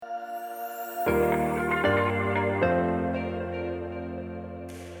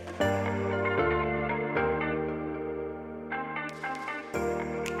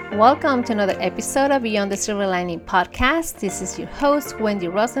Welcome to another episode of Beyond the Silver Lining podcast. This is your host, Wendy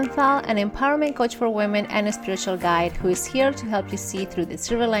Rosenthal, an empowerment coach for women and a spiritual guide who is here to help you see through the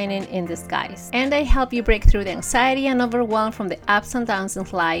silver lining in disguise. And I help you break through the anxiety and overwhelm from the ups and downs in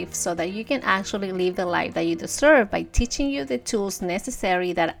life so that you can actually live the life that you deserve by teaching you the tools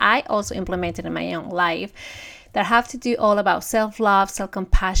necessary that I also implemented in my own life that have to do all about self-love,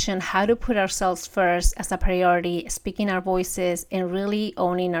 self-compassion, how to put ourselves first as a priority, speaking our voices, and really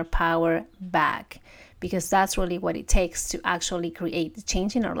owning our power back, because that's really what it takes to actually create the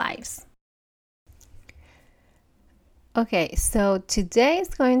change in our lives. Okay, so today is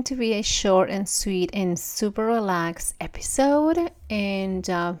going to be a short and sweet and super relaxed episode, and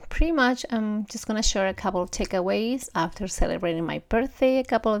pretty much I'm just going to share a couple of takeaways after celebrating my birthday a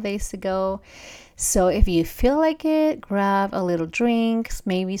couple of days ago. So if you feel like it, grab a little drink,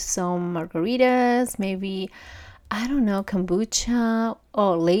 maybe some margaritas, maybe, I don't know, kombucha.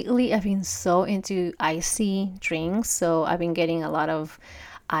 Oh, lately I've been so into icy drinks, so I've been getting a lot of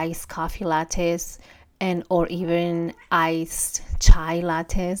iced coffee lattes and or even iced chai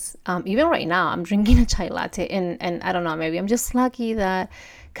lattes. Even right now I'm drinking a chai latte, and I don't know, maybe I'm just lucky that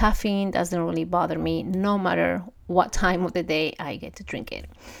caffeine doesn't really bother me no matter what time of the day I get to drink it.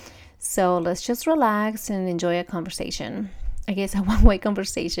 So let's just relax and enjoy a conversation. I guess a one-way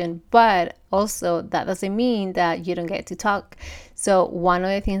conversation, but also that doesn't mean that you don't get to talk. So one of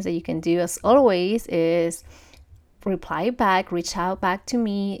the things that you can do, as always, is reply back, reach out back to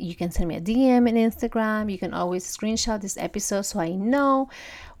me. You can send me a DM on Instagram. You can always screenshot this episode so I know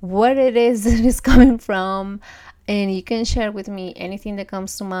what it is that is coming from. And you can share with me anything that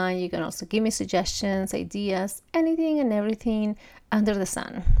comes to mind. You can also give me suggestions, ideas, anything and everything under the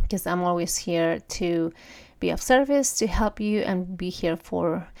sun, because I'm always here to be of service, to help you and be here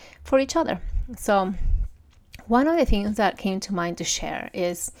for each other. So one of the things that came to mind to share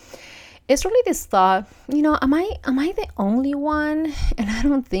is it's really this thought, am I the only one? And I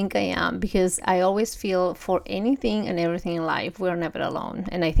don't think I am, because I always feel for anything and everything in life, we're never alone.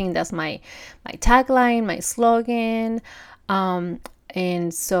 And I think that's my tagline, my slogan.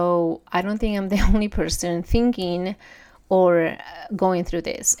 And so I don't think I'm the only person thinking or going through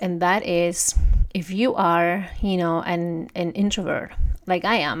this. And that is, if you are, an introvert, like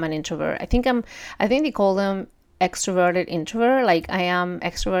I am an introvert. I think they call them extroverted introvert. Like I am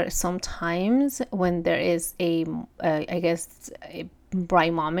extrovert sometimes when there is a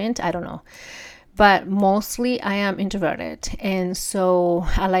bright moment, I don't know, but mostly I am introverted. And so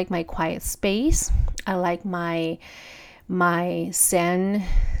I like my quiet space. I like my zen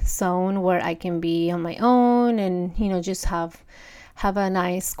zone where I can be on my own and just have a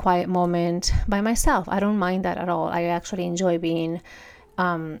nice quiet moment by myself. I don't mind that at all. I actually enjoy being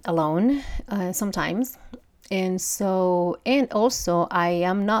alone sometimes. And also I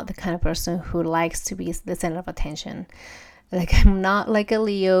am not the kind of person who likes to be the center of attention. Like I'm not like a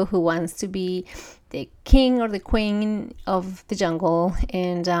Leo who wants to be the king or the queen of the jungle.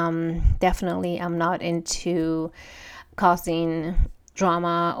 And definitely I'm not into causing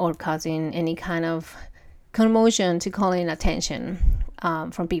drama or causing any kind of commotion to call in attention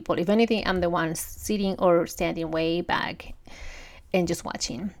from people. If anything, I'm the one sitting or standing way back and just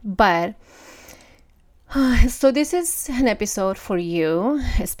watching. But so this is an episode for you,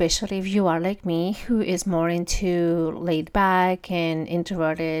 especially if you are like me, who is more into laid back and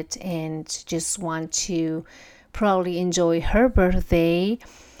introverted and just want to probably enjoy her birthday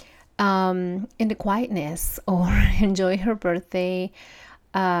in the quietness, or enjoy her birthday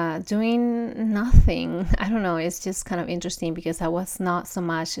doing nothing. I don't know. It's just kind of interesting because I was not so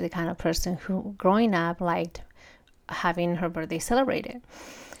much the kind of person who growing up liked having her birthday celebrated.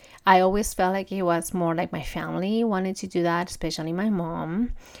 I always felt like it was more like my family wanted to do that, especially my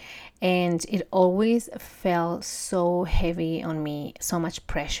mom. And it always felt so heavy on me, so much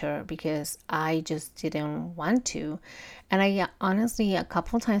pressure, because I just didn't want to. And I honestly, a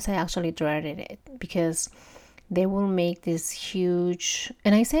couple of times I actually dreaded it, because they will make this huge,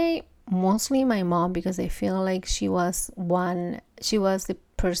 and I say mostly my mom, because I feel like she was the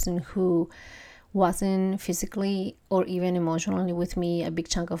person who wasn't physically or even emotionally with me a big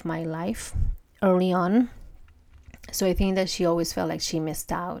chunk of my life early on. So I think that she always felt like she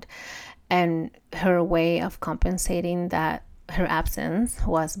missed out, and her way of compensating that her absence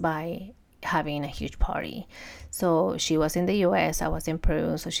was by having a huge party. So she was in the US, I was in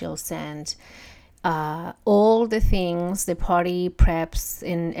Peru, so she'll send all the things, the party preps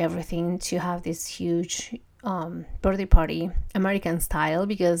and everything, to have this huge birthday party, American style,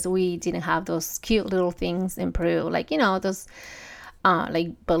 because we didn't have those cute little things in Peru, like those like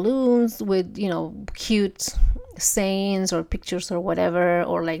balloons with cute sayings or pictures or whatever,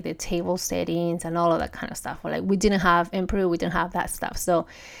 or like the table settings and all of that kind of stuff. Or like we didn't have in Peru, we didn't have that stuff. So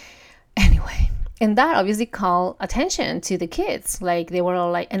anyway, and that obviously called attention to the kids. Like they were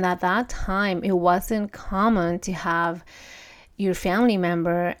all like, and at that time it wasn't common to have your family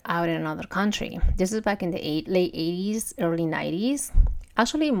member out in another country. This is back in the late 80s, early 90s.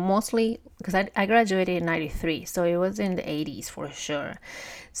 Actually, mostly because I graduated in 93, so it was in the 80s for sure.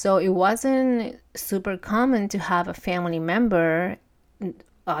 So it wasn't super common to have a family member,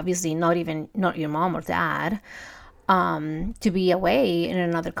 obviously not your mom or dad, to be away in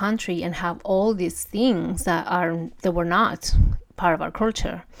another country and have all these things that were not part of our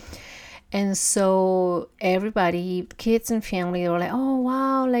culture. And so everybody, kids and family, they were like, oh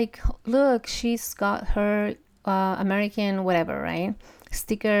wow, like look, she's got her American whatever, right?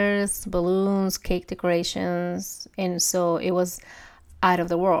 Stickers, balloons, cake decorations. And so it was out of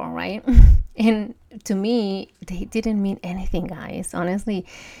the world, right? And to me, they didn't mean anything, guys. Honestly,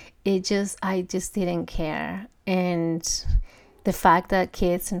 I just didn't care. And the fact that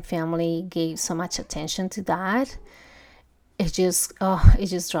kids and family gave so much attention to that, it just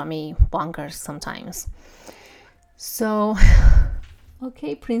drove me bonkers sometimes. So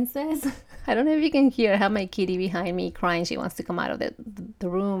okay, princess. I don't know if you can hear. I have my kitty behind me crying. She wants to come out of the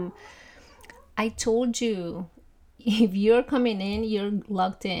room. I told you, if you're coming in, you're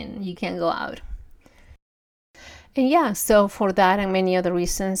locked in. You can't go out. And yeah, so for that and many other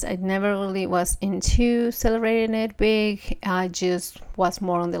reasons, I never really was into celebrating it big. I just was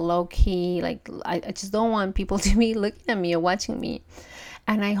more on the low key. Like, I just don't want people to be looking at me or watching me.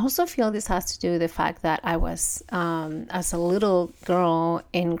 And I also feel this has to do with the fact that I was, as a little girl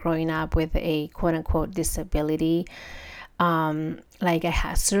and growing up with a quote unquote disability, like I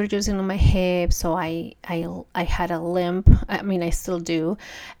had surgeries on my hip, so I had a limp. I mean, I still do,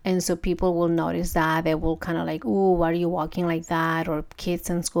 and so people will notice that. They will kind of like, "Ooh, why are you walking like that?" Or kids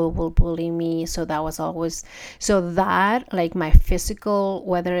in school will bully me. So that was always that, like my physical,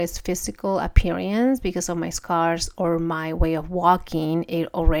 whether it's physical appearance because of my scars or my way of walking, it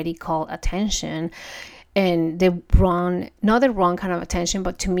already called attention. And not the wrong kind of attention,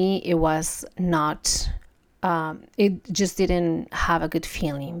 but to me, it was not, it just didn't have a good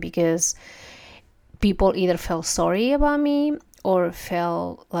feeling because people either felt sorry about me or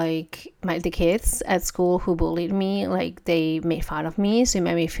felt like the kids at school who bullied me, like they made fun of me. So it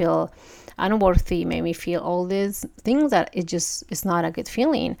made me feel unworthy, made me feel all these things that it's not a good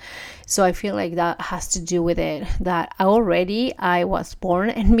feeling. So I feel like that has to do with it, that I was born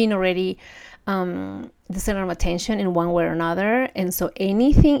and being already the center of attention in one way or another. And so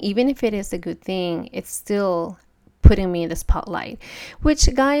anything, even if it is a good thing, it's still putting me in the spotlight, which,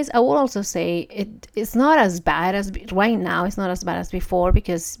 guys, I will also say it's not as bad as right now. It's not as bad as before,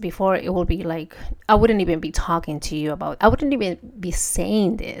 because before it will be like I wouldn't even be talking to you about, I wouldn't even be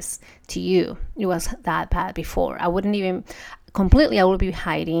saying this to you. It was that bad before. I wouldn't even completely, I would be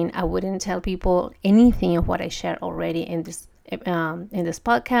hiding. I wouldn't tell people anything of what I shared already in this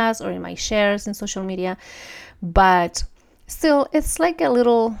podcast or in my shares in social media. But still, it's like a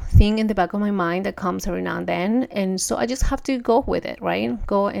little thing in the back of my mind that comes every now and then, and so I just have to go with it, right?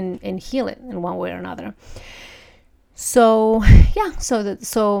 Go and heal it in one way or another. So yeah,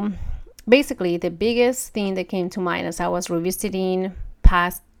 so basically the biggest thing that came to mind as I was revisiting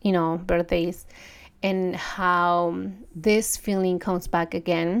past birthdays and how this feeling comes back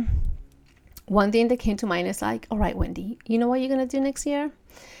again, one thing that came to mind is like, all right, Wendy, you know what you're going to do next year?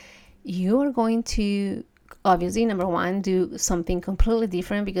 You are going to, obviously, number one, do something completely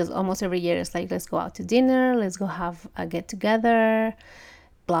different, because almost every year it's like, let's go out to dinner, let's go have a get together,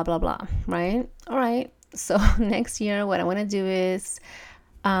 blah, blah, blah, right? All right. So next year, what I want to do is,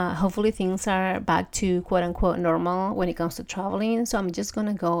 hopefully things are back to quote unquote normal when it comes to traveling. So I'm just going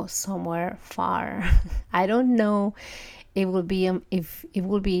to go somewhere far. I don't know it will be if it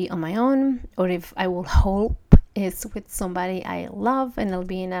will be on my own, or if I will hope it's with somebody I love and I'll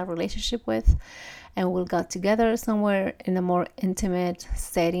be in a relationship with, and we'll get together somewhere in a more intimate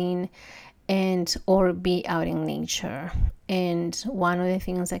setting, and or be out in nature. And one of the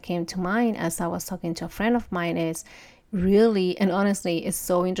things that came to mind as I was talking to a friend of mine is really, and honestly, it's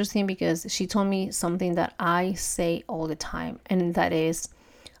so interesting because she told me something that I say all the time, and that is,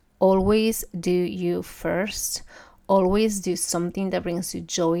 always do you first. Always do something that brings you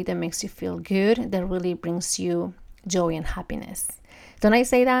joy, that makes you feel good, that really brings you joy and happiness. Don't I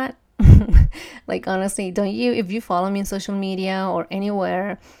say that? Like, honestly, don't you? If you follow me on social media or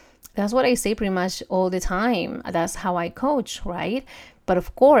anywhere, That's what I say pretty much all the time. That's how I coach, right? But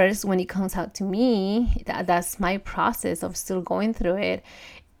of course, when it comes out to me, that's my process of still going through it.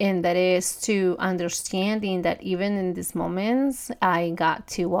 And that is to understanding that even in these moments, I got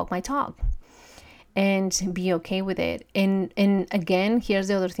to walk my talk and be okay with it. And again, here's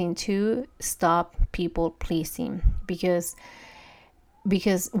the other thing too: stop people pleasing, because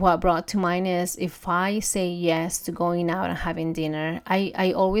what brought to mind is, if I say yes to going out and having dinner,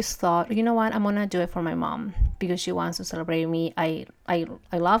 I always thought, you know what, I'm gonna do it for my mom because she wants to celebrate me. I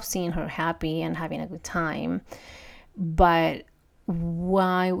love seeing her happy and having a good time, but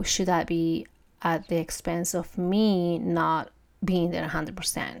why should that be at the expense of me not being there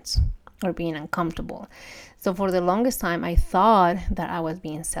 100% or being uncomfortable? So for the longest time, I thought that I was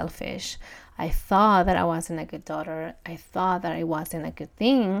being selfish. I thought that I wasn't a good daughter. I thought that it wasn't a good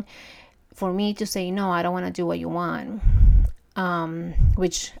thing for me to say, no, I don't want to do what you want.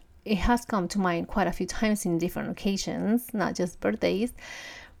 Which it has come to mind quite a few times in different occasions, not just birthdays.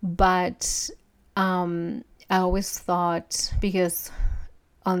 But I always thought, because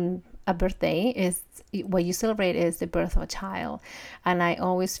on a birthday is what you celebrate is the birth of a child, and I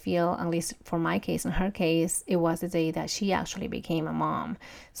always feel, at least for my case, in her case, it was the day that she actually became a mom,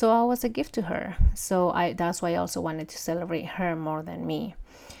 so I was a gift to her. So that's why I also wanted to celebrate her more than me.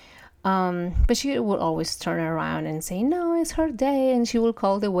 But she would always turn around and say, no, it's her day, and she will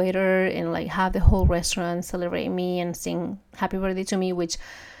call the waiter and like have the whole restaurant celebrate me and sing happy birthday to me, which,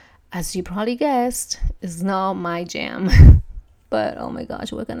 as you probably guessed, is not my jam. But oh my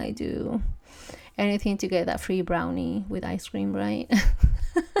gosh, what can I do? Anything to get that free brownie with ice cream, right?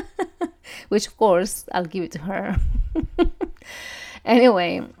 Which of course I'll give it to her.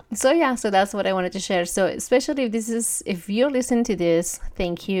 Anyway, so yeah, so that's what I wanted to share. So especially if you're listening to this,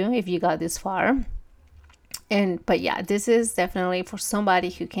 thank you if you got this far. But yeah, this is definitely for somebody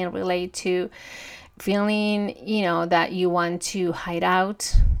who can relate to feeling, that you want to hide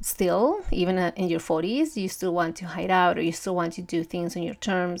out still, even in your 40s. You still want to hide out, or you still want to do things on your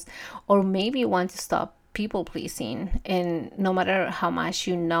terms, or maybe you want to stop people pleasing, and no matter how much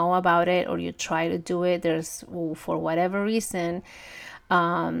you know about it or you try to do it, for whatever reason,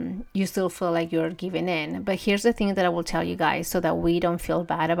 you still feel like you're giving in. But here's the thing that I will tell you guys, so that we don't feel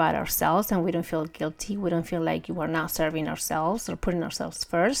bad about ourselves and we don't feel guilty. We don't feel like we're not serving ourselves or putting ourselves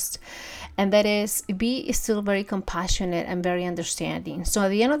first. And that is, be still very compassionate and very understanding. So at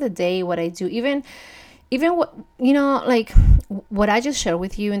the end of the day, what I do, even what, like what I just shared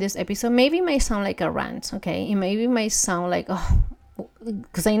with you in this episode, maybe may sound like a rant, okay? It maybe may sound like,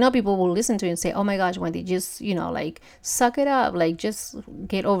 because I know people will listen to it and say, oh my gosh, Wendy, just, like suck it up, like just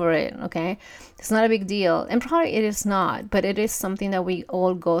get over it, okay? It's not a big deal. And probably it is not, but it is something that we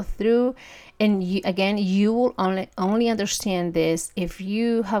all go through. And you will only understand this if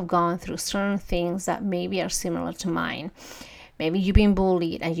you have gone through certain things that maybe are similar to mine. Maybe you've been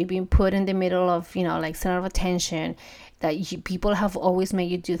bullied and you've been put in the middle of, like center of attention, that people have always made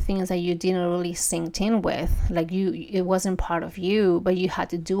you do things that you didn't really sink in with. Like it wasn't part of you, but you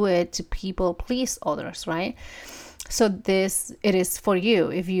had to do it to people please others, right? So it is for you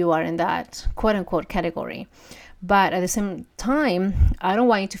if you are in that quote unquote category. But at the same time, I don't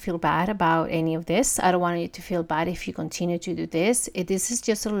want you to feel bad about any of this. I don't want you to feel bad if you continue to do this. This is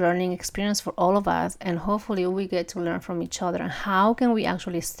just a learning experience for all of us. And hopefully we get to learn from each other. And how can we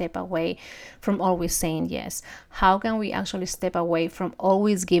actually step away from always saying yes? How can we actually step away from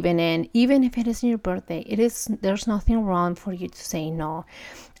always giving in? Even if it isn't your birthday, there's nothing wrong for you to say no.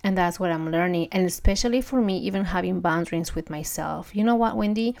 And that's what I'm learning. And especially for me, even having boundaries with myself. You know what,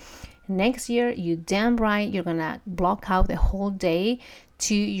 Wendy? Next year, you damn right, you're gonna block out the whole day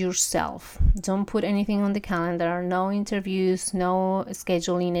to yourself. Don't put anything on the calendar, no interviews, no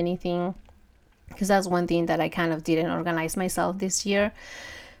scheduling anything, because that's one thing that I kind of didn't organize myself this year.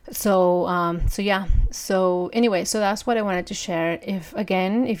 So anyway, so that's what I wanted to share.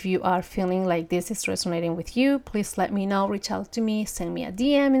 If you are feeling like this is resonating with you, please let me know. Reach out to me, send me a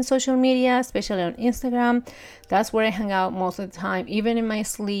DM in social media, especially on Instagram. That's where I hang out most of the time, even in my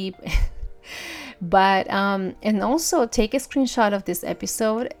sleep. But and also take a screenshot of this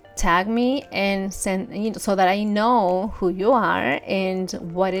episode, tag me, and send, so that I know who you are and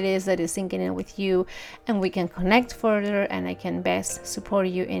what it is that is sinking in with you, and we can connect further, and I can best support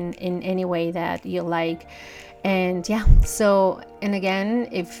you in any way that you like. And yeah, so, and again,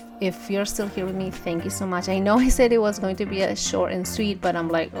 if you're still here with me, thank you so much. I know I said it was going to be a short and sweet, but I'm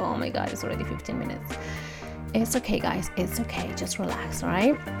like, oh my god, it's already 15 minutes. It's okay, guys, it's okay, just relax. All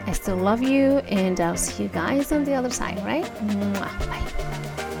right, I still love you, and I'll see you guys on the other side. Right? Mwah. Bye.